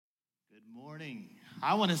Good morning.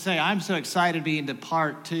 I want to say I'm so excited to be into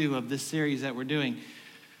part 2 of this series that we're doing.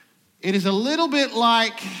 It is a little bit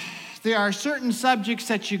like there are certain subjects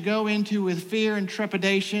that you go into with fear and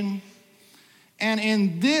trepidation. And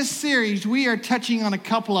in this series, we are touching on a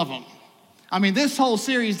couple of them. I mean, this whole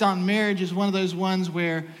series on marriage is one of those ones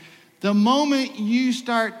where the moment you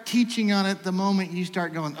start teaching on it, the moment you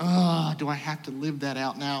start going, oh, do I have to live that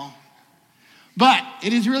out now? But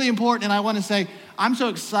it is really important, and I want to say I'm so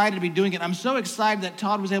excited to be doing it. I'm so excited that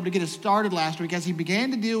Todd was able to get us started last week as he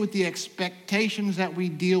began to deal with the expectations that we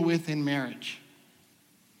deal with in marriage.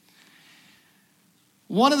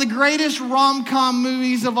 One of the greatest rom-com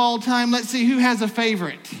movies of all time. Let's see, who has a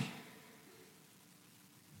favorite?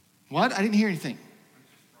 What? I didn't hear anything.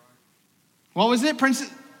 What was it, Princess?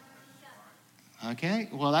 Okay,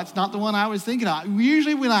 well, that's not the one I was thinking of.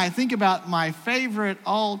 Usually when I think about my favorite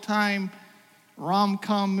all-time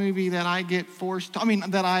rom-com movie that I get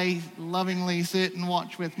that I lovingly sit and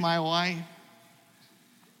watch with my wife,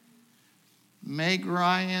 Meg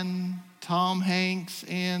Ryan, Tom Hanks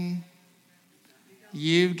in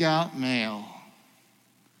You've Got Mail.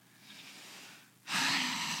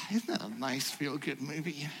 Isn't that a nice feel-good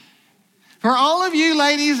movie? For all of you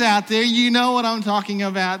ladies out there, you know what I'm talking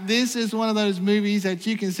about. This is one of those movies that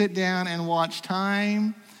you can sit down and watch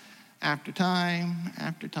time after time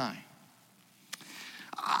after time.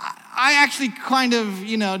 I actually kind of,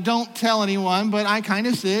 don't tell anyone, but I kind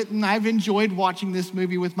of sit and I've enjoyed watching this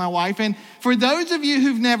movie with my wife. And for those of you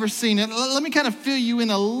who've never seen it, let me kind of fill you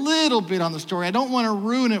in a little bit on the story. I don't want to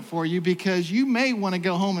ruin it for you because you may want to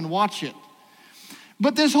go home and watch it.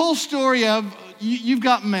 But this whole story of You've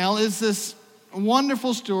Got Mail is this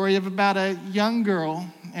wonderful story of about a young girl,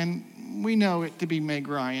 and we know it to be Meg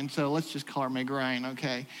Ryan, so let's just call her Meg Ryan,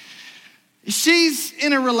 okay? She's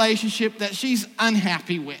in a relationship that she's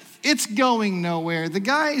unhappy with. It's going nowhere. The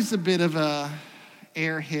guy's a bit of a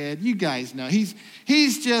airhead. You guys know. He's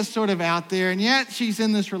just sort of out there, and yet she's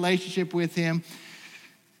in this relationship with him,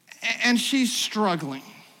 and she's struggling.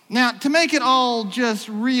 Now, to make it all just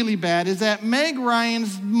really bad is that Meg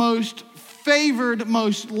Ryan's most favored,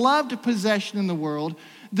 most loved possession in the world,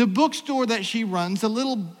 the bookstore that she runs, the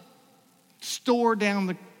little store down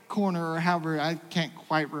the corner, or however, I can't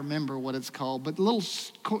quite remember what it's called, but the little,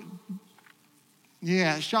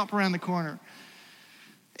 shop around the corner.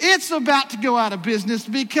 It's about to go out of business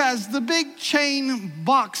because the big chain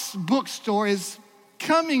box bookstore is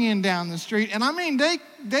coming in down the street, and I mean,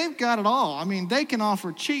 they've got it all. I mean, they can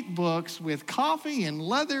offer cheap books with coffee and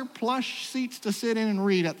leather plush seats to sit in and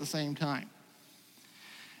read at the same time.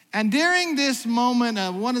 And during this moment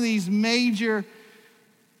of one of these major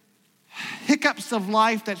hiccups of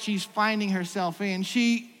life that she's finding herself in,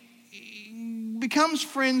 she becomes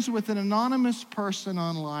friends with an anonymous person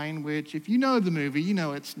online, which, if you know the movie, you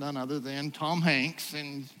know it's none other than Tom Hanks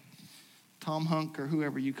and Tom Hunk or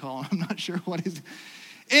whoever you call him. I'm not sure what is.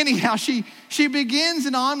 Anyhow, she begins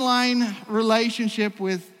an online relationship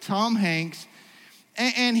with Tom Hanks,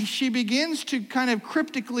 and she begins to kind of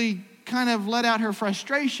cryptically let out her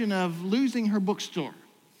frustration of losing her bookstore.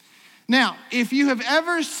 Now, if you have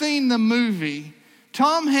ever seen the movie,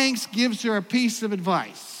 Tom Hanks gives her a piece of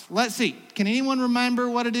advice. Let's see. Can anyone remember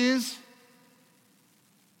what it is?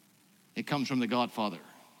 It comes from The Godfather.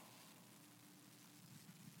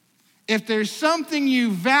 If there's something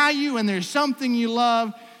you value and there's something you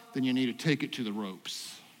love, then you need to take it to the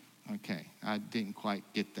ropes. Okay, I didn't quite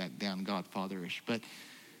get that down Godfather-ish, but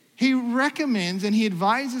he recommends and he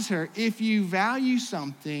advises her, if you value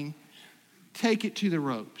something, take it to the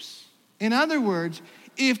ropes. In other words,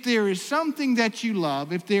 if there is something that you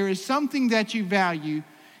love, if there is something that you value,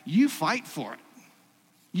 you fight for it.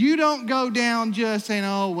 You don't go down just saying,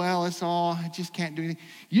 oh, well, it's all, I just can't do anything.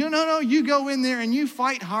 You go in there and you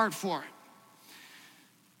fight hard for it.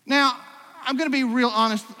 Now, I'm going to be real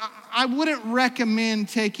honest. I wouldn't recommend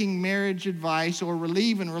taking marriage advice or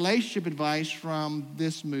even relationship advice from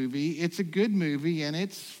this movie. It's a good movie and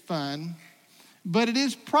it's fun, but it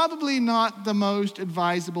is probably not the most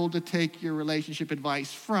advisable to take your relationship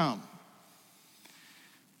advice from.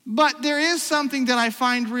 But there is something that I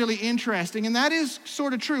find really interesting, and that is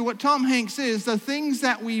sort of true. What Tom Hanks is, the things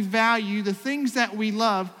that we value, the things that we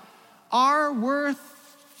love are worth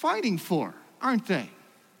fighting for, aren't they?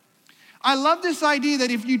 I love this idea that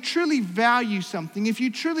if you truly value something, if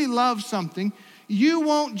you truly love something, you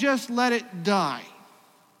won't just let it die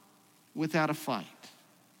without a fight.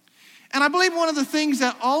 And I believe one of the things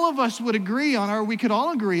that all of us would agree on, or we could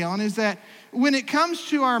all agree on, is that when it comes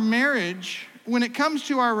to our marriage, when it comes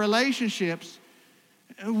to our relationships,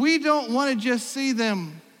 we don't want to just see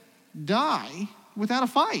them die without a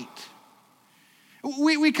fight.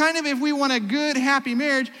 We kind of, if we want a good, happy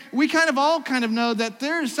marriage, we kind of all kind of know that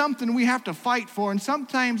there's something we have to fight for. And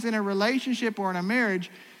sometimes in a relationship or in a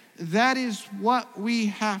marriage, that is what we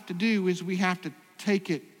have to do, is we have to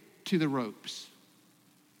take it to the ropes.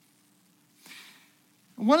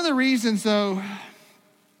 One of the reasons, though,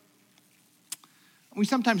 we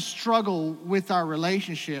sometimes struggle with our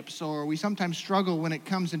relationships, or we sometimes struggle when it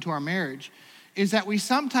comes into our marriage, is that we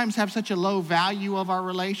sometimes have such a low value of our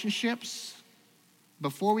relationships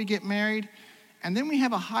before we get married, and then we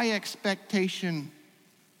have a high expectation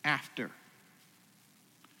after.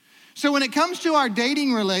 So when it comes to our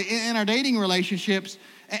dating relationships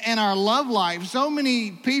and our love life, so many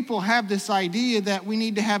people have this idea that we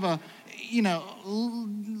need to have a,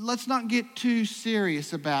 let's not get too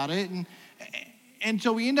serious about it. And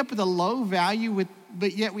so we end up with a low value,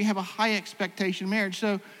 but yet we have a high expectation marriage.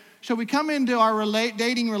 So we come into our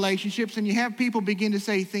dating relationships, and you have people begin to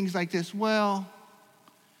say things like this: well,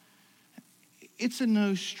 it's a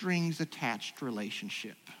no strings attached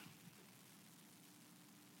relationship.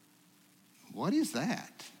 What is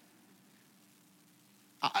that?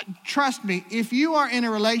 Trust me, if you are in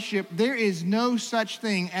a relationship, there is no such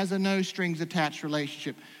thing as a no strings attached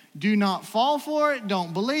relationship. Do not fall for it.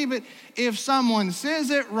 Don't believe it. If someone says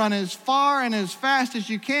it, run as far and as fast as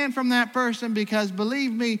you can from that person, because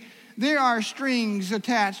believe me, there are strings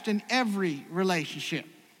attached in every relationship.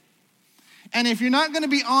 And if you're not going to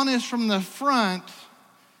be honest from the front,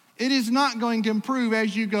 it is not going to improve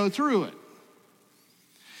as you go through it.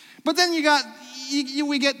 But then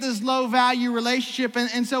we get this low value relationship,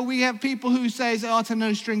 and so we have people who say, oh, it's a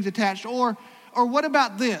no strings attached. Or what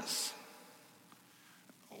about this?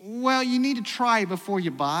 Well, you need to try before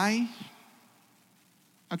you buy.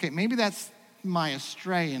 Okay, maybe that's my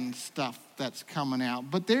Australian stuff that's coming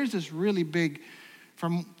out. But there's this really big,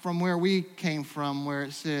 from where we came from, where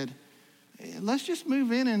it said, let's just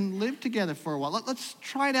move in and live together for a while. Let's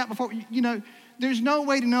try it out before, there's no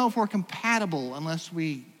way to know if we're compatible unless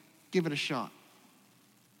we give it a shot.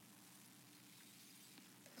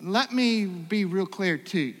 Let me be real clear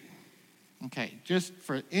too. Okay, just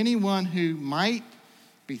for anyone who might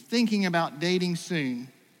be thinking about dating soon,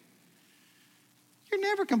 you're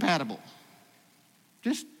never compatible.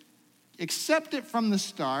 Just accept it from the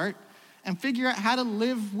start and figure out how to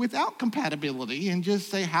live without compatibility and just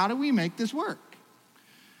say, how do we make this work?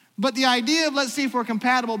 But the idea of let's see if we're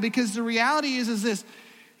compatible, because the reality is this: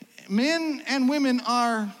 men and women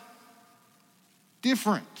are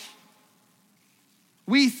different.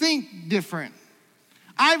 We think different.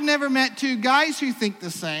 I've never met two guys who think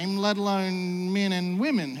the same, let alone men and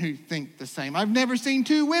women who think the same. I've never seen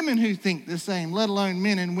two women who think the same, let alone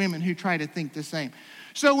men and women who try to think the same.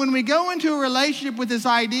 So when we go into a relationship with this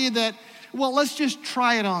idea that, well, let's just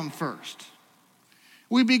try it on first,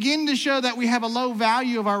 we begin to show that we have a low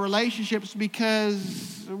value of our relationships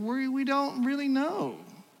because we don't really know.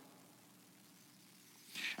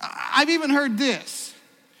 I've even heard this: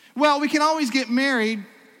 well, we can always get married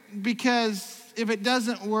because if it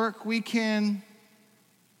doesn't work, we can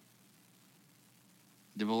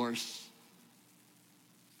divorce.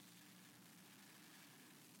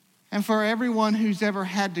 And for everyone who's ever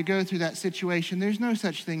had to go through that situation, there's no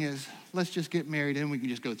such thing as let's just get married and we can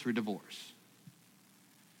just go through divorce.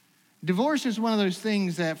 Divorce is one of those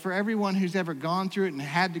things that for everyone who's ever gone through it and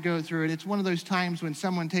had to go through it, it's one of those times when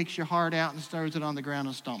someone takes your heart out and throws it on the ground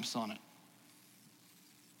and stomps on it.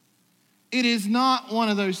 It is not one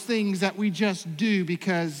of those things that we just do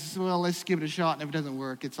because, well, let's give it a shot, and if it doesn't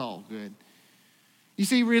work, it's all good. You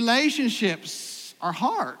see, relationships are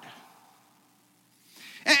hard.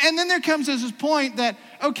 And then there comes this point that,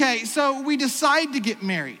 okay, so we decide to get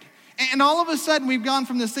married. And all of a sudden, we've gone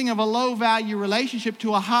from this thing of a low-value relationship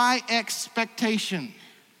to a high expectation,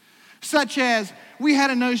 such as we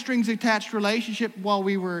had a no-strings-attached relationship while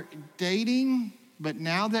we were dating, but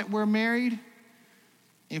now that we're married,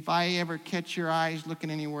 if I ever catch your eyes looking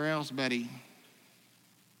anywhere else, buddy.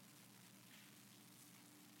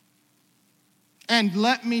 And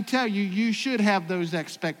let me tell you, you should have those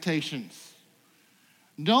expectations.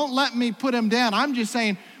 Don't let me put them down. I'm just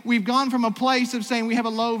saying we've gone from a place of saying we have a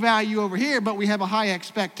low value over here, but we have a high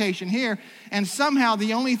expectation here. And somehow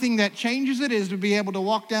the only thing that changes it is to be able to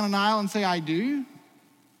walk down an aisle and say, I do.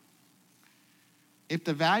 If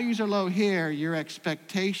the values are low here, your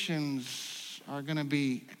expectations are going to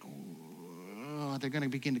be, they're going to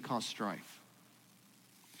begin to cause strife.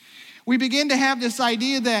 We begin to have this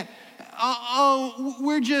idea that,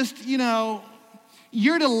 we're just,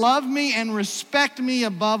 you're to love me and respect me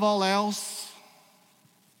above all else.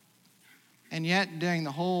 And yet, during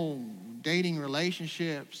the whole dating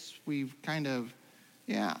relationships, we've kind of,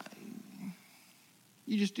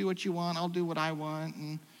 You just do what you want, I'll do what I want.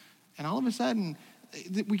 And all of a sudden,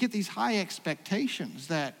 we get these high expectations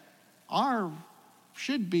that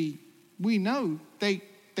we know they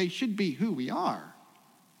should be who we are.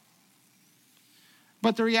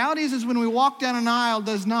 But the reality is when we walk down an aisle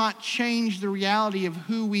does not change the reality of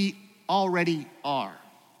who we already are.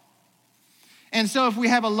 And so if we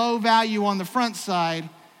have a low value on the front side,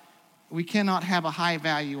 we cannot have a high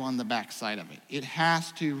value on the back side of it. It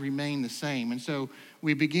has to remain the same. And so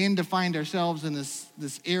we begin to find ourselves in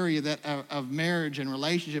this area of marriage and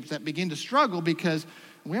relationships that begin to struggle because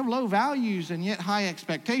we have low values and yet high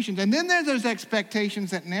expectations. And then there's those expectations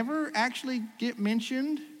that never actually get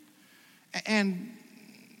mentioned and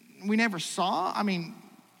we never saw. I mean,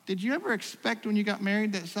 did you ever expect when you got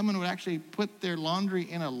married that someone would actually put their laundry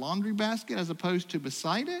in a laundry basket as opposed to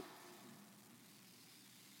beside it?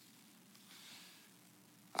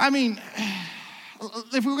 I mean,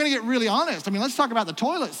 if we were going to get really honest, let's talk about the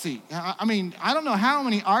toilet seat. I don't know how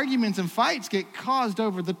many arguments and fights get caused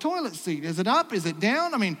over the toilet seat. Is it up? Is it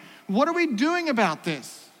down? What are we doing about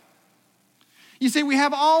this? You see, we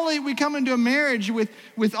come into a marriage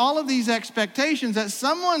with all of these expectations that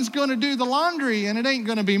someone's going to do the laundry and it ain't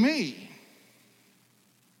going to be me.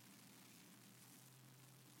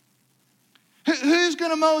 Who's going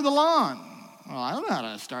to mow the lawn? Well, I don't know how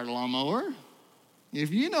to start a lawnmower.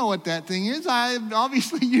 If you know what that thing is,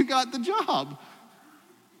 obviously you got the job.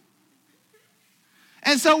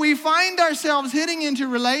 And so we find ourselves hitting into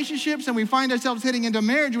relationships and we find ourselves hitting into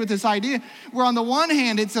marriage with this idea where on the one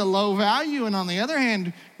hand it's a low value and on the other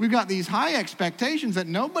hand we've got these high expectations that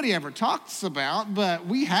nobody ever talks about, but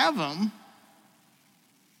we have them.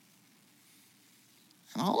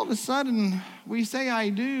 And all of a sudden we say I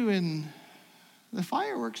do and the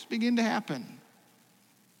fireworks begin to happen.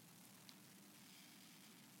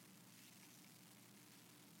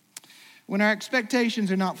 When our expectations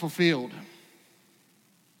are not fulfilled,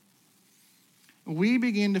 we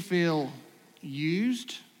begin to feel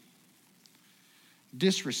used,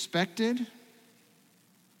 disrespected.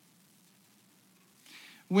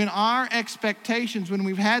 When our expectations, when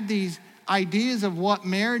we've had these ideas of what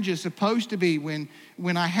marriage is supposed to be, when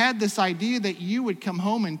I had this idea that you would come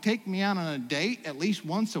home and take me out on a date at least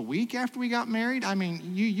once a week after we got married.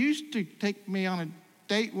 You used to take me on a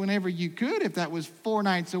date whenever you could. If that was 4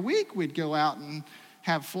 nights a week, we'd go out and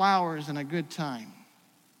have flowers and a good time.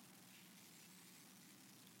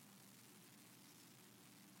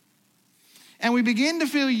 And we begin to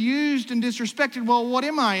feel used and disrespected. Well, what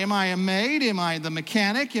am I? Am I a maid? Am I the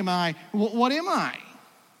mechanic? What am I?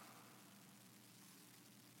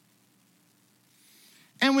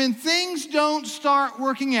 And when things don't start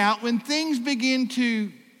working out, when things begin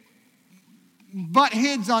to butt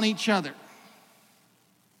heads on each other,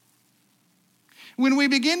 when we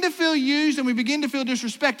begin to feel used and we begin to feel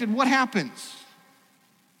disrespected, what happens?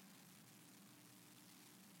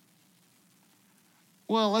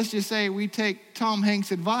 Well, let's just say we take Tom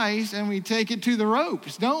Hanks' advice and we take it to the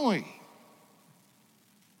ropes, don't we?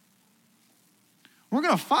 We're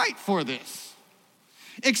going to fight for this.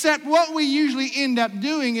 Except what we usually end up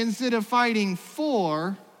doing, instead of fighting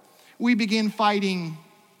for, we begin fighting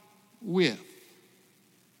with.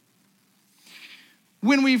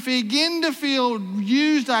 When we begin to feel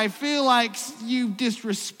used, I feel like you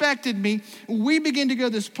disrespected me, we begin to go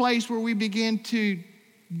this place where we begin to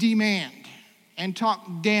demand and talk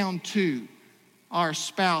down to our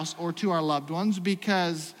spouse or to our loved ones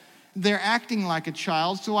because they're acting like a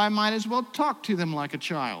child, so I might as well talk to them like a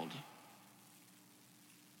child.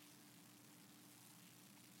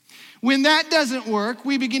 When that doesn't work,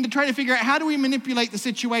 we begin to try to figure out how do we manipulate the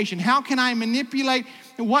situation? How can I manipulate?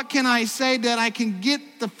 What can I say that I can get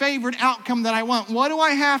the favored outcome that I want? What do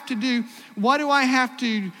I have to do? What do I have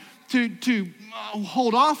to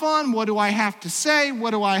hold off on? What do I have to say?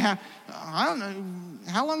 What do I have? I don't know.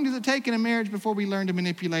 How long does it take in a marriage before we learn to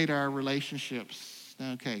manipulate our relationships?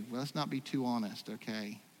 Okay, well, let's not be too honest,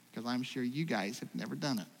 okay? Because I'm sure you guys have never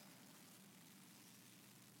done it.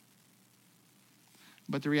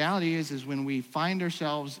 But the reality is when we find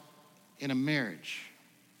ourselves in a marriage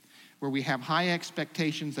where we have high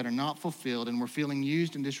expectations that are not fulfilled and we're feeling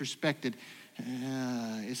used and disrespected,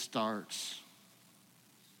 it starts.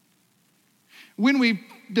 When we've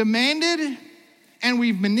demanded and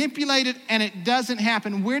we've manipulated and it doesn't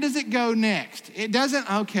happen, where does it go next? It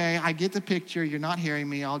doesn't, okay, I get the picture, you're not hearing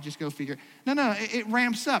me, I'll just go figure. No, it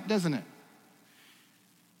ramps up, doesn't it?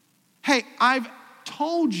 Hey, I've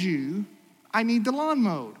told you I need the lawn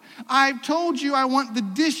mowed. I've told you I want the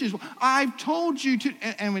dishes. I've told you to,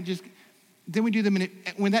 and then we do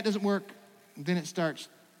when that doesn't work, then it starts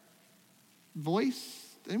voice.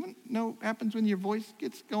 Anyone know what happens when your voice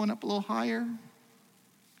gets going up a little higher?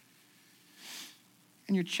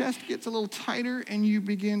 And your chest gets a little tighter and you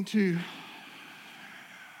begin to,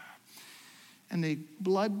 and the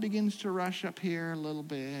blood begins to rush up here a little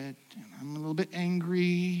bit. And I'm a little bit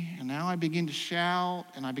angry. And now I begin to shout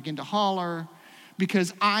and I begin to holler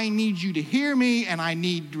because I need you to hear me and I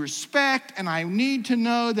need respect and I need to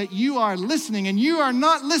know that you are listening and you are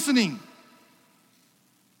not listening.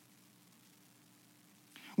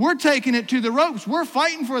 We're taking it to the ropes. We're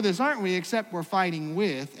fighting for this, aren't we? Except we're fighting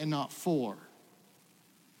with and not for.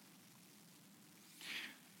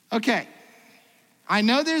 Okay, I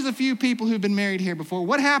know there's a few people who've been married here before.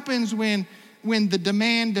 What happens when the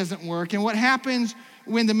demand doesn't work? And what happens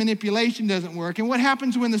when the manipulation doesn't work? And what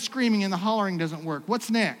happens when the screaming and the hollering doesn't work? What's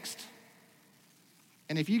next?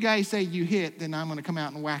 And if you guys say you hit, then I'm going to come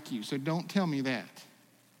out and whack you. So don't tell me that.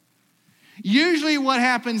 Usually what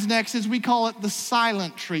happens next is we call it the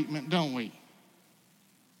silent treatment, don't we?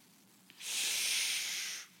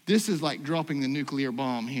 This is like dropping the nuclear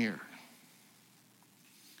bomb here.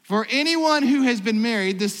 For anyone who has been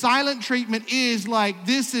married, the silent treatment is like,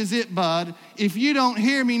 this is it, bud. If you don't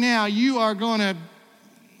hear me now, you are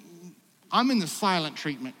I'm in the silent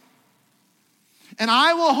treatment. And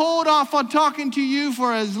I will hold off on talking to you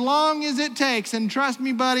for as long as it takes. And trust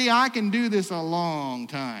me, buddy, I can do this a long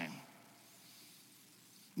time.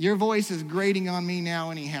 Your voice is grating on me now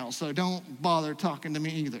anyhow, so don't bother talking to me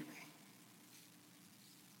either.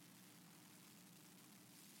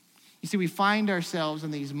 You see, we find ourselves in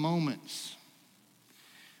these moments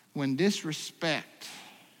when disrespect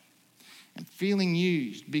and feeling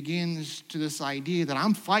used begins to this idea that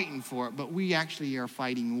I'm fighting for it, but we actually are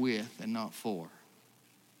fighting with and not for.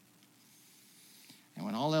 And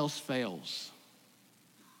when all else fails,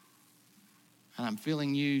 and I'm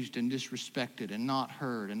feeling used and disrespected and not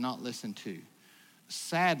heard and not listened to,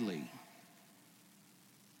 sadly,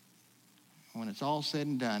 when it's all said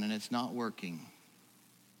and done and it's not working,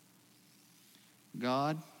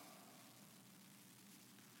 God,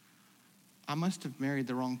 I must have married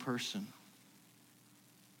the wrong person.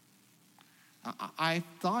 I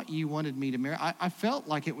thought you wanted me to marry. I felt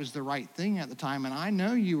like it was the right thing at the time, and I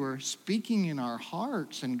know you were speaking in our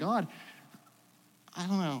hearts. And God, I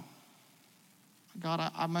don't know.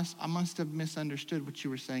 God, I must have misunderstood what you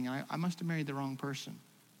were saying. I must have married the wrong person.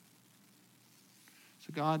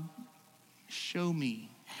 So God, show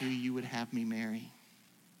me who you would have me marry.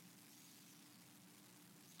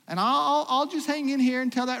 And I'll just hang in here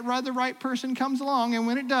until that rather right person comes along. And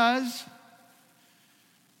when it does,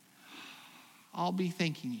 I'll be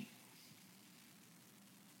thanking you.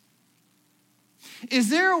 Is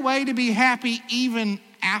there a way to be happy even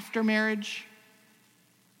after marriage?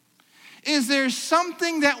 Is there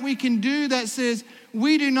something that we can do that says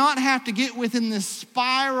we do not have to get within the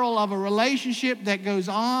spiral of a relationship that goes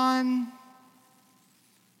on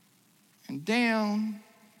and down?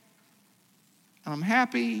 And I'm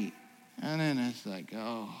happy, and then it's like,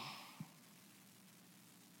 oh.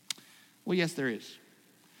 Well, yes, there is.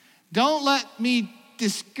 Don't let me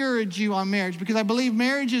discourage you on marriage, because I believe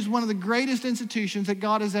marriage is one of the greatest institutions that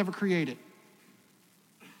God has ever created.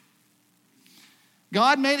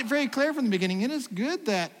 God made it very clear from the beginning, it is good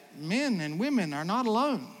that men and women are not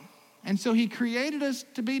alone. And so he created us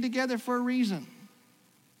to be together for a reason.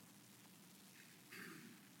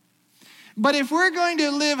 But if we're going to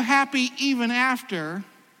live happy even after,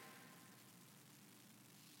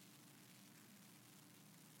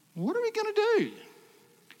 what are we going to do?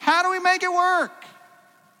 How do we make it work?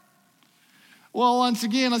 Well, once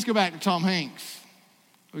again, let's go back to Tom Hanks.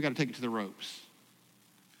 We got to take it to the ropes.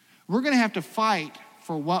 We're going to have to fight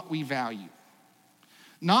for what we value.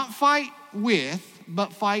 Not fight with,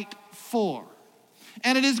 but fight for.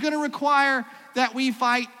 And it is going to require that we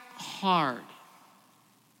fight hard.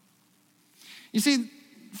 You see,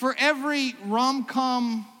 for every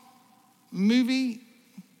rom-com movie,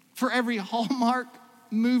 for every Hallmark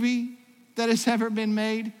movie that has ever been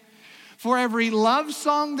made, for every love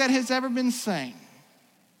song that has ever been sang,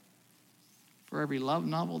 for every love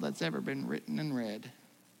novel that's ever been written and read,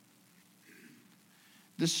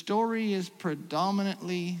 the story is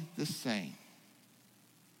predominantly the same.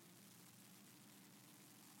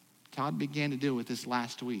 Todd began to deal with this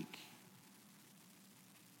last week.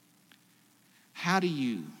 How do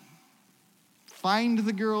you find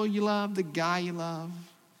the girl you love, the guy you love?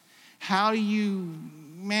 How do you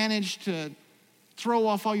manage to throw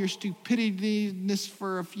off all your stupidity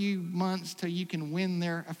for a few months till you can win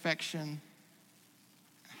their affection?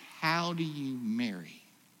 How do you marry?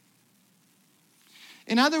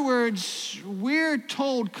 In other words, we're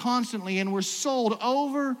told constantly and we're sold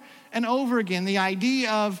over and over again the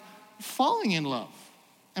idea of falling in love.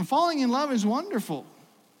 And falling in love is wonderful.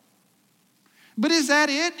 But is that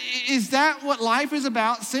it? Is that what life is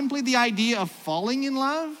about? Simply the idea of falling in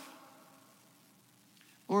love?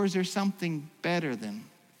 Or is there something better than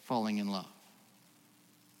falling in love?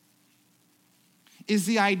 Is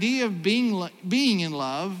the idea of being in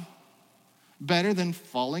love better than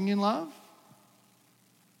falling in love?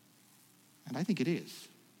 And I think it is.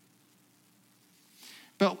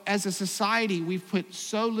 But as a society, we've put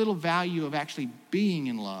so little value of actually being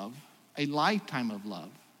in love, a lifetime of love,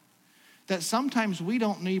 that sometimes we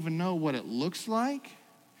don't even know what it looks like.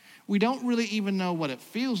 We don't really even know what it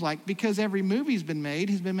feels like, because every movie has been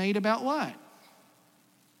made about what?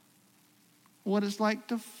 What it's like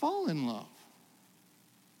to fall in love.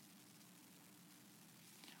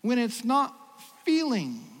 When it's not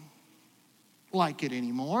feeling like it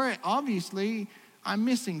anymore, obviously I'm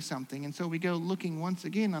missing something. And so we go looking once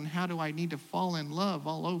again on how do I need to fall in love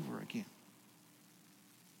all over again.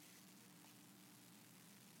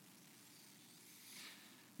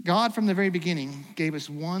 God, from the very beginning, gave us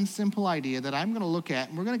one simple idea that I'm going to look at,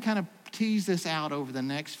 and we're going to kind of tease this out over the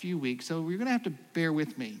next few weeks, so you're going to have to bear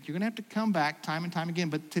with me. You're going to have to come back time and time again,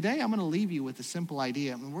 but today I'm going to leave you with a simple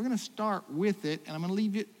idea, and we're going to start with it, and I'm going to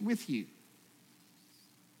leave it with you.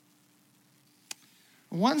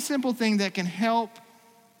 One simple thing that can help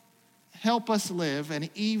us live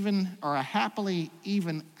a happily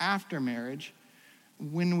even after marriage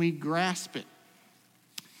when we grasp it.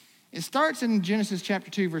 It starts in Genesis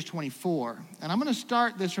chapter 2, verse 24. And I'm going to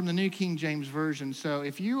start this from the New King James Version. So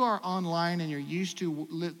if you are online and you're used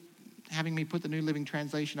to having me put the New Living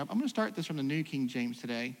Translation up, I'm going to start this from the New King James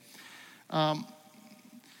today.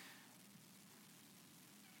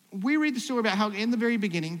 We read the story about how in the very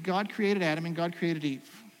beginning, God created Adam and God created Eve.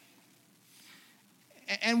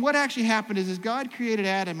 And what actually happened is God created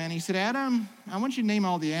Adam, and he said, Adam, I want you to name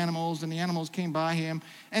all the animals. And the animals came by him.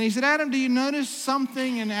 And he said, Adam, do you notice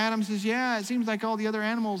something? And Adam says, yeah, it seems like all the other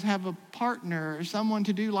animals have a partner or someone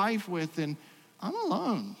to do life with, and I'm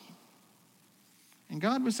alone. And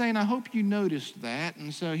God was saying, I hope you noticed that.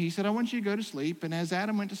 And so he said, I want you to go to sleep. And as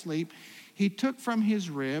Adam went to sleep, he took from his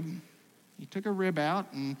rib, he took a rib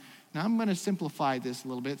out. And now I'm going to simplify this a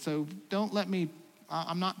little bit. So don't let me,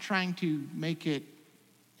 I'm not trying to make it,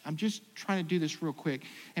 I'm just trying to do this real quick.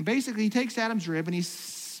 And basically, he takes Adam's rib and he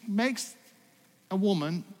makes a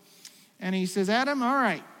woman. And he says, Adam, all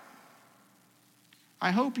right, I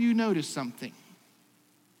hope you notice something.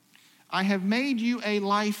 I have made you a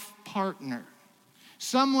life partner,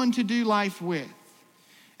 someone to do life with.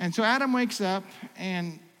 And so Adam wakes up,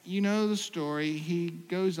 and you know the story. He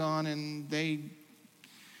goes on, and in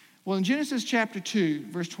Genesis chapter 2,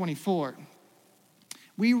 verse 24,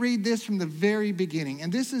 we read this from the very beginning.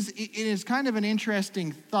 And it is kind of an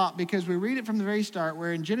interesting thought, because we read it from the very start,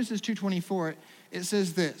 where in Genesis 2:24, it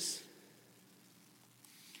says this: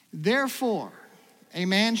 Therefore, a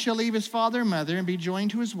man shall leave his father and mother and be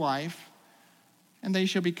joined to his wife, and they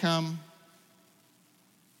shall become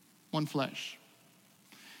one flesh.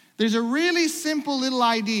 There's a really simple little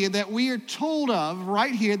idea that we are told of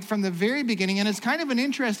right here from the very beginning, and it's kind of an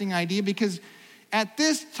interesting idea because at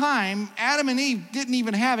this time, Adam and Eve didn't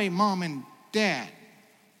even have a mom and dad.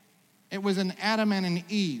 It was an Adam and an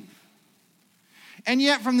Eve. And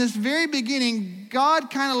yet from this very beginning,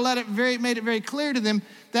 God kind of made it very clear to them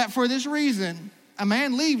that for this reason, a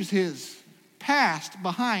man leaves his past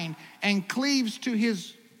behind and cleaves to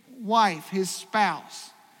his wife, his spouse,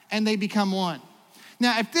 and they become one.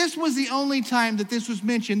 Now, if this was the only time that this was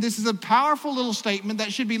mentioned, this is a powerful little statement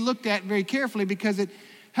that should be looked at very carefully, because it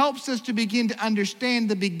helps us to begin to understand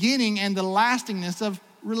the beginning and the lastingness of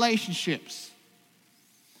relationships.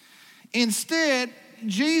 Instead,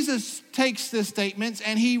 Jesus takes this statement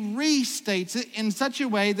and he restates it in such a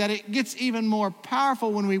way that it gets even more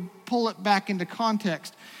powerful when we pull it back into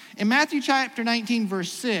context. In Matthew chapter 19,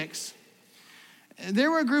 verse 6, there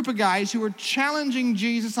were a group of guys who were challenging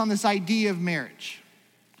Jesus on this idea of marriage.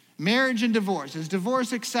 Marriage and divorce. Is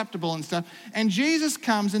divorce acceptable and stuff? And Jesus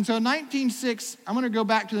comes, and so 19:6, I'm going to go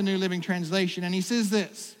back to the New Living Translation, and he says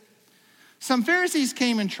this: Some Pharisees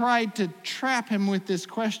came and tried to trap him with this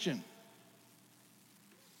question.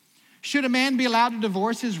 Should a man be allowed to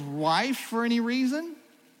divorce his wife for any reason?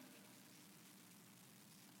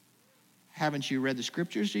 Haven't you read the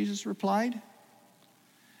scriptures? Jesus replied.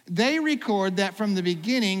 They record that from the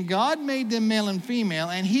beginning, God made them male and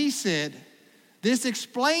female, and he said, this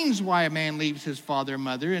explains why a man leaves his father and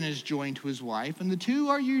mother and is joined to his wife, and the two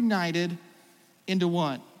are united into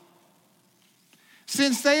one.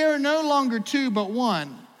 Since they are no longer two but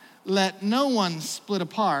one, let no one split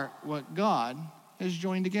apart what God has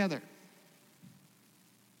joined together.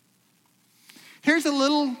 Here's a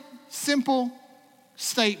little simple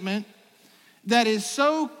statement that is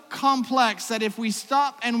so complex that if we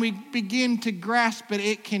stop and we begin to grasp it,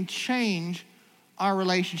 it can change our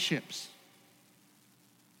relationships.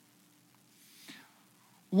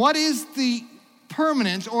 What is the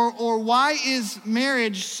permanence or why is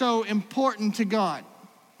marriage so important to God?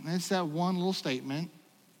 And it's that one little statement.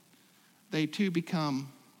 They two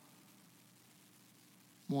become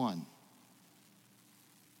one.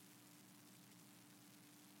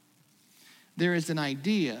 There is an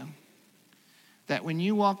idea that when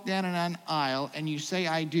you walk down an aisle and you say,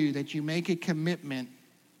 I do, that you make a commitment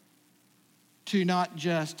to not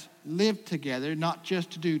just live together, not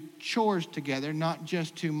just to do chores together, not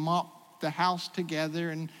just to mop the house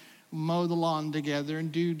together and mow the lawn together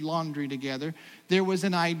and do laundry together. There was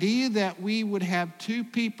an idea that we would have two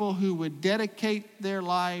people who would dedicate their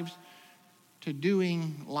lives to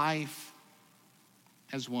doing life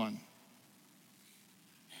as one.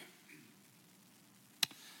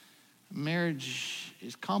 Marriage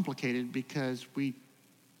is complicated because we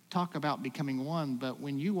talk about becoming one, but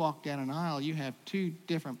when you walk down an aisle, you have two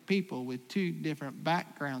different people with two different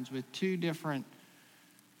backgrounds, with two different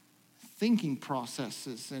thinking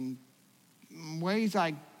processes and ways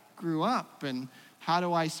I grew up and how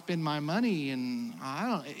do I spend my money, and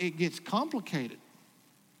it gets complicated.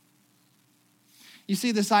 You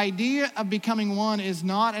see, this idea of becoming one is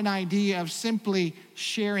not an idea of simply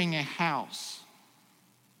sharing a house.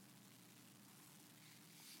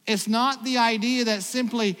 It's not the idea that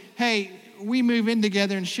simply, hey, we move in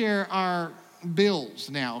together and share our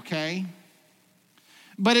bills now, okay?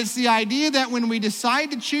 But it's the idea that when we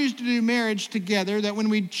decide to choose to do marriage together, that when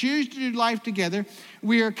we choose to do life together,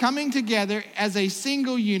 we are coming together as a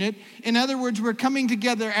single unit. In other words, we're coming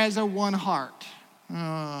together as a one heart.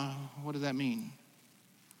 What does that mean?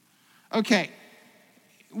 Okay,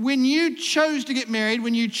 when you chose to get married,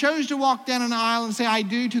 when you chose to walk down an aisle and say, I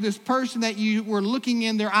do to this person that you were looking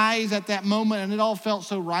in their eyes at that moment and it all felt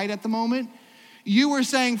so right at the moment, you were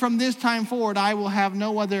saying from this time forward, I will have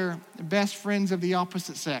no other best friends of the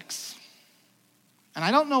opposite sex. And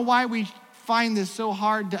I don't know why we find this so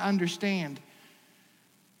hard to understand.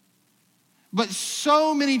 But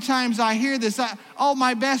so many times I hear this,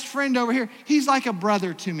 my best friend over here, he's like a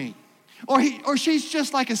brother to me. Or she's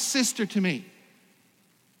just like a sister to me.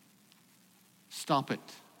 Stop it.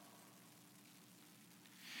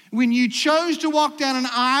 When you chose to walk down an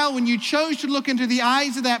aisle, when you chose to look into the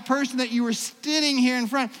eyes of that person that you were sitting here in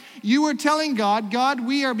front, you were telling God, God,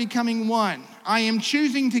 we are becoming one. I am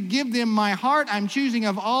choosing to give them my heart. I'm choosing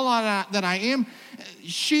of all that I am.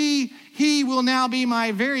 He will now be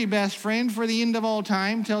my very best friend for the end of all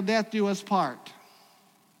time, till death do us part.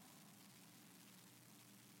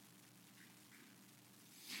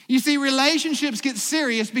 You see, relationships get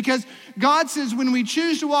serious because God says when we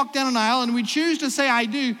choose to walk down an aisle and we choose to say, I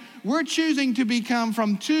do, we're choosing to become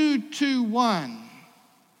from two to one.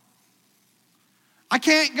 I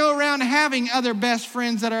can't go around having other best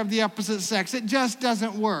friends that are of the opposite sex. It just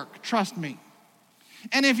doesn't work. Trust me.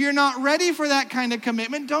 And if you're not ready for that kind of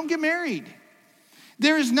commitment, don't get married.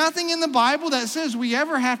 There is nothing in the Bible that says we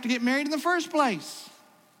ever have to get married in the first place.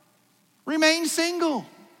 Remain single.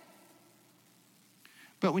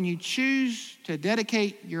 But when you choose to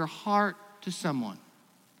dedicate your heart to someone,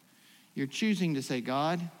 you're choosing to say,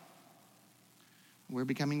 God, we're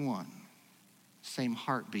becoming one. Same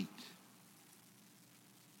heartbeat.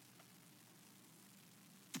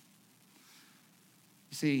 You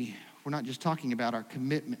see, we're not just talking about our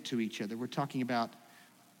commitment to each other. We're talking about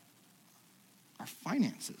our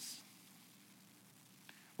finances.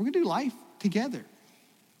 We're going to do life together.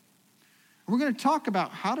 We're going to talk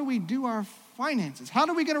about how do we do our finances? How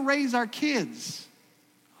are we going to raise our kids?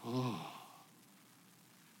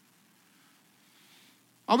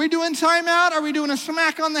 Are we doing time out? Are we doing a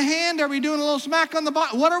smack on the hand? Are we doing a little smack on the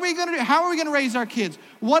butt? What are we going to do? How are we going to raise our kids?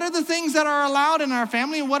 What are the things that are allowed in our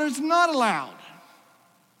family and what is not allowed?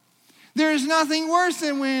 There is nothing worse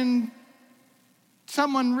than when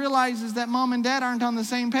someone realizes that mom and dad aren't on the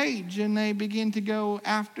same page and they begin to go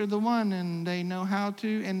after the one and they know how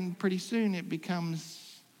to, and pretty soon it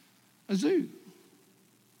becomes a zoo.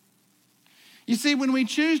 You see, when we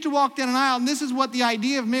choose to walk down an aisle, and this is what the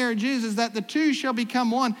idea of marriage is that the two shall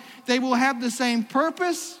become one. They will have the same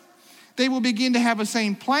purpose. They will begin to have a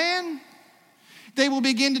same plan. They will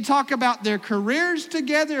begin to talk about their careers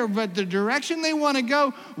together, but the direction they want to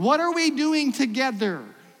go. What are we doing together?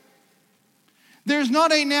 There's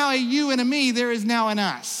not now a you and a me, there is now an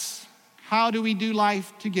us. how do we do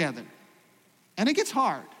life together? And it gets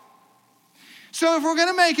hard. So if we're going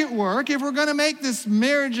to make it work, if we're going to make this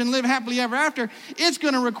marriage and live happily ever after, it's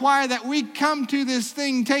going to require that we come to this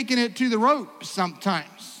thing taking it to the rope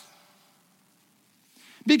sometimes.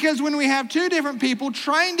 Because when we have two different people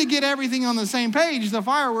trying to get everything on the same page, the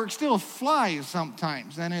fireworks still fly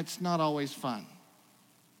sometimes, and it's not always fun.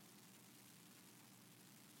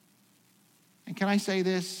 And can I say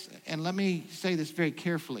this, and let me say this very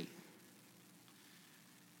carefully.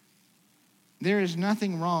 There is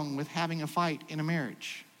nothing wrong with having a fight in a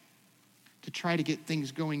marriage to try to get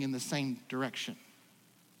things going in the same direction,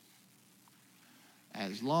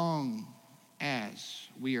 as long as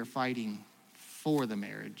we are fighting for the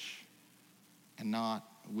marriage and not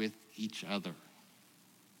with each other.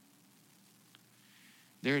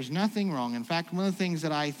 There is nothing wrong. In fact, one of the things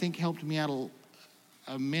that I think helped me out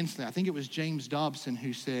immensely, I think it was James Dobson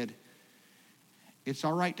who said, it's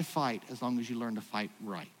all right to fight as long as you learn to fight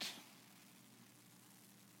right.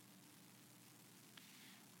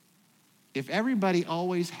 If everybody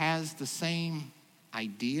always has the same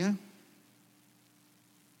idea,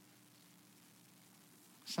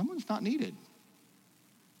 someone's not needed.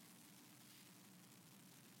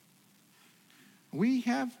 We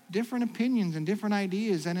have different opinions and different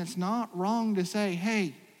ideas, and it's not wrong to say,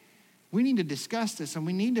 hey, we need to discuss this and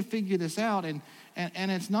we need to figure this out. And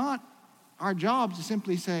it's not our job to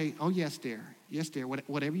simply say, oh, yes, dear,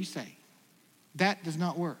 whatever you say. That does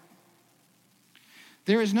not work.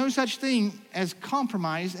 There is no such thing as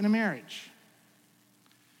compromise in a marriage.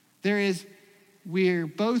 There is, we're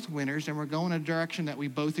both winners and we're going in a direction that we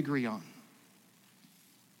both agree on.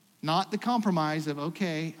 Not the compromise of,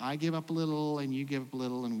 okay, I give up a little and you give up a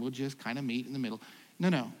little and we'll just kind of meet in the middle.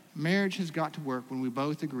 No. Marriage has got to work when we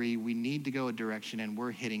both agree we need to go a direction and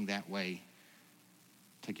we're heading that way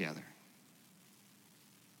together.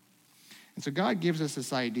 And so God gives us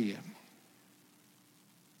this idea.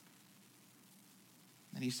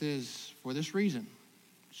 And he says, for this reason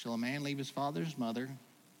shall a man leave his father and his mother,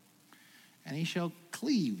 and he shall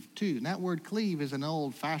cleave too. And that word cleave is an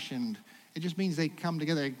old-fashioned, it just means they come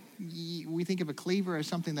together. We think of a cleaver as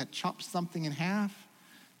something that chops something in half.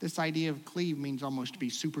 This idea of cleave means almost to be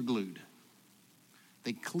super glued.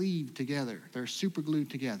 They cleave together. They're super glued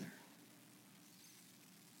together.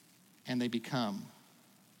 And they become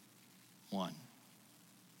one.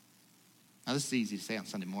 Now, this is easy to say on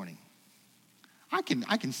Sunday morning. I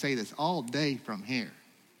can say this all day from here.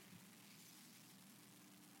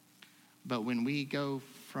 But when we go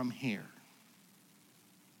from here,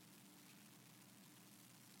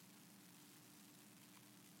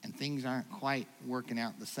 and things aren't quite working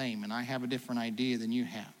out the same, and I have a different idea than you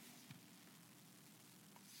have.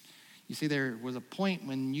 You see, there was a point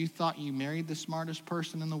when you thought you married the smartest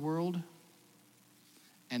person in the world,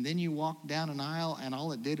 and then you walked down an aisle, and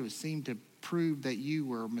all it did was seem to prove that you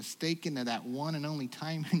were mistaken at that one and only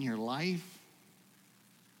time in your life.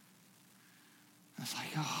 It's like,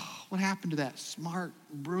 oh, what happened to that smart,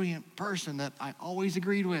 brilliant person that I always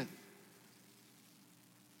agreed with?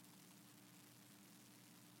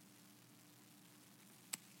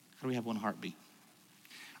 How do we have one heartbeat?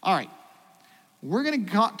 All right. We're going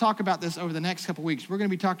to talk about this over the next couple weeks. We're going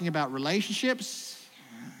to be talking about relationships,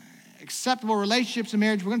 acceptable relationships in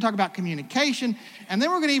marriage. We're going to talk about communication, and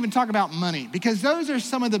then we're going to even talk about money, because those are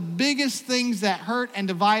some of the biggest things that hurt and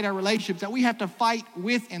divide our relationships that we have to fight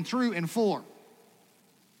with and through and for.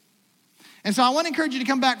 And so I want to encourage you to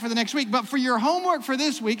come back for the next week. But for your homework for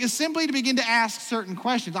this week is simply to begin to ask certain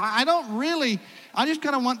questions. I just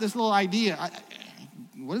kind of want this little idea.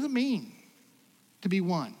 What does it mean to be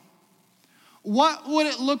one? What would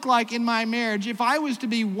it look like in my marriage? If I was to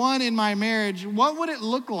be one in my marriage, what would it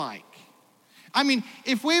look like? I mean,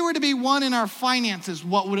 if we were to be one in our finances,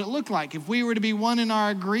 what would it look like? If we were to be one in our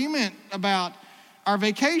agreement about our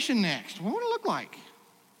vacation next, what would it look like?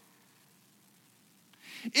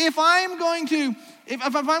 If I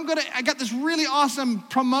got this really awesome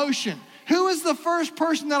promotion, who is the first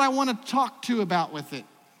person that I want to talk to about with it?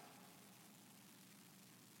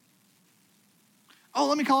 Oh,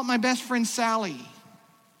 let me call it my best friend, Sally.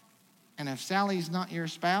 And if Sally's not your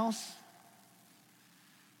spouse,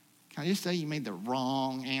 can I just say you made the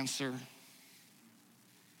wrong answer?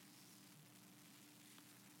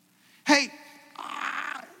 Hey,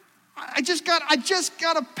 I just got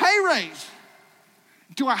a pay raise.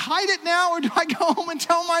 Do I hide it now or do I go home and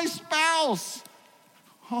tell my spouse?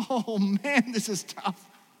 Oh man, this is tough.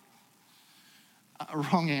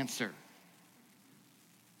 Wrong answer.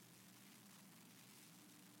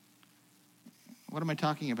 What am I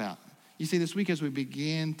talking about? You see, this week as we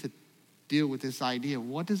begin to deal with this idea,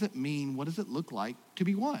 what does it mean? What does it look like to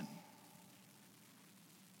be one?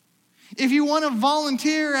 If you want to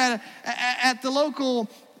volunteer at the local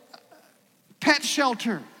pet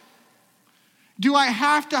shelter, do I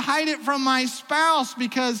have to hide it from my spouse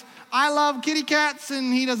because I love kitty cats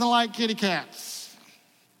and he doesn't like kitty cats?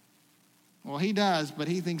 Well, he does, but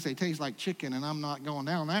he thinks they taste like chicken, and I'm not going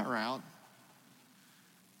down that route.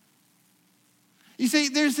 You see,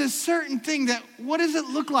 there's this certain thing that, what does it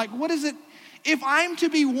look like? What is it, if I'm to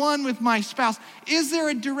be one with my spouse, is there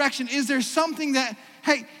a direction? Is there something that,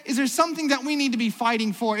 is there something that we need to be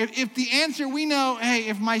fighting for? If the answer we know,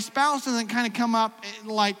 if my spouse doesn't kind of come up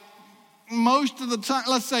like most of the time,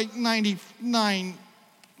 let's say 99,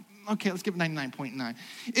 okay, let's give it 99.9.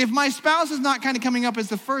 If my spouse is not kind of coming up as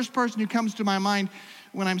the first person who comes to my mind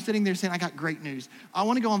when I'm sitting there saying, I got great news. I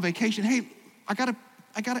want to go on vacation. Hey, I got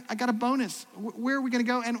a bonus. Where are we going to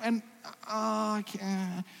go?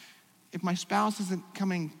 If my spouse isn't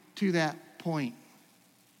coming to that point,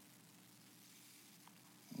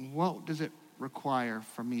 what does it require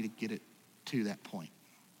for me to get it to that point?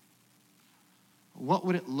 What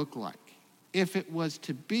would it look like? If it was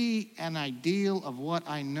to be an ideal of what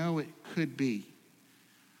I know it could be,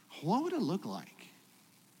 what would it look like?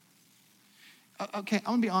 Okay, I'm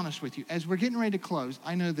gonna be honest with you. As we're getting ready to close,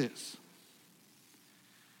 I know this.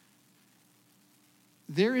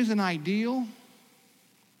 There is an ideal,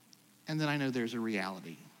 and then I know there's a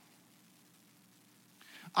reality.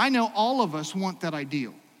 I know all of us want that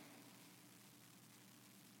ideal.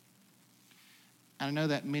 And I know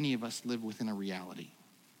that many of us live within a reality.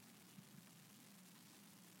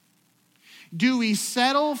 Do we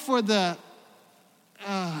settle for the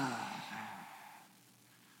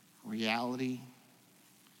reality,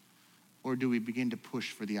 or do we begin to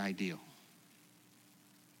push for the ideal?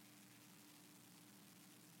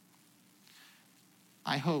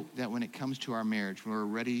 I hope that when it comes to our marriage, we're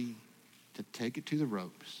ready to take it to the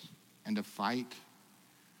ropes and to fight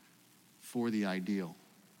for the ideal.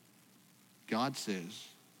 God says,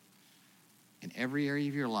 in every area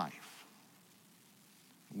of your life,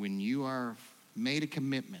 when you are made a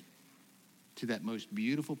commitment to that most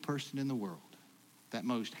beautiful person in the world, that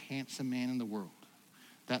most handsome man in the world,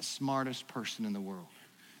 that smartest person in the world,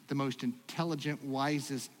 the most intelligent,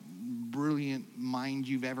 wisest, brilliant mind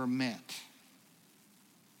you've ever met,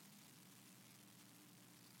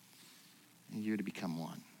 and you're to become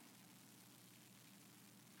one.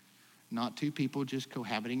 Not two people just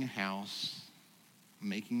cohabiting a house,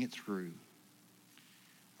 making it through.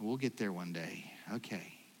 We'll get there one day.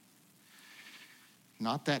 Okay.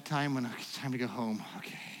 Not that time when it's time to go home.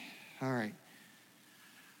 Okay. All right.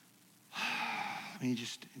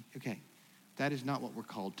 That is not what we're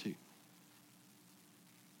called to.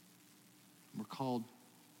 We're called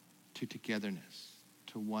to togetherness,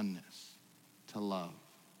 to oneness, to love.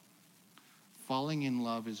 Falling in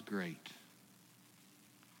love is great.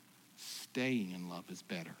 Staying in love is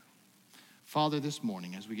better. Father, this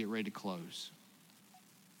morning as we get ready to close,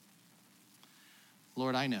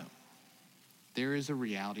 Lord, I know there is a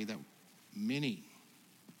reality that many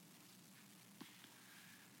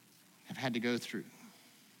have had to go through,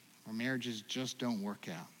 where marriages just don't work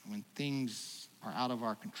out, when things are out of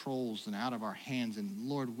our controls and out of our hands. And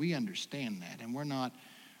Lord, we understand that, and we're not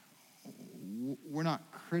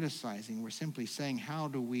criticizing. We're simply saying, how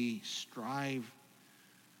do we strive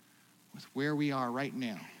with where we are right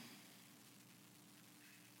now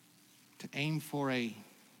to aim for a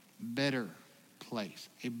better place,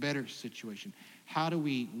 a better situation? How do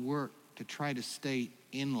we work to try to stay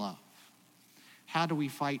in love? How do we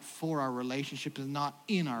fight for our relationships and not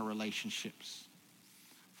in our relationships?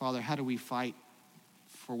 Father, how do we fight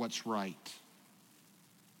for what's right?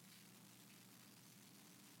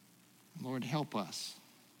 Lord, help us.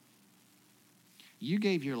 You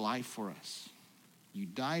gave your life for us. You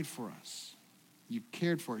died for us. You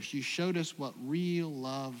cared for us. You showed us what real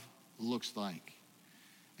love looks like,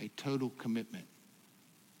 a total commitment.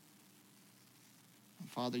 And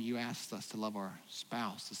Father, you asked us to love our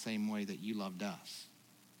spouse the same way that you loved us.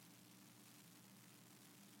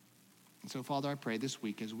 And so, Father, I pray this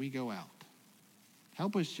week as we go out,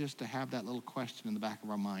 help us just to have that little question in the back of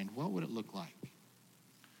our mind. What would it look like?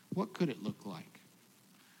 What could it look like?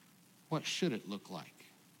 What should it look like?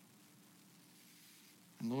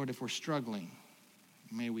 And Lord, if we're struggling,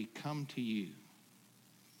 may we come to you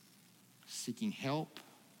seeking help,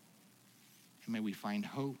 and may we find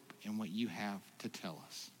hope in what you have to tell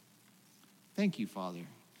us. Thank you, Father,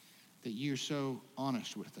 that you're so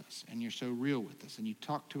honest with us and you're so real with us, and you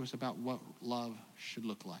talk to us about what love should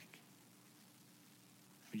look like.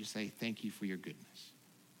 We just say thank you for your goodness.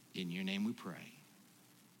 In your name we pray.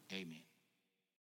 Amen.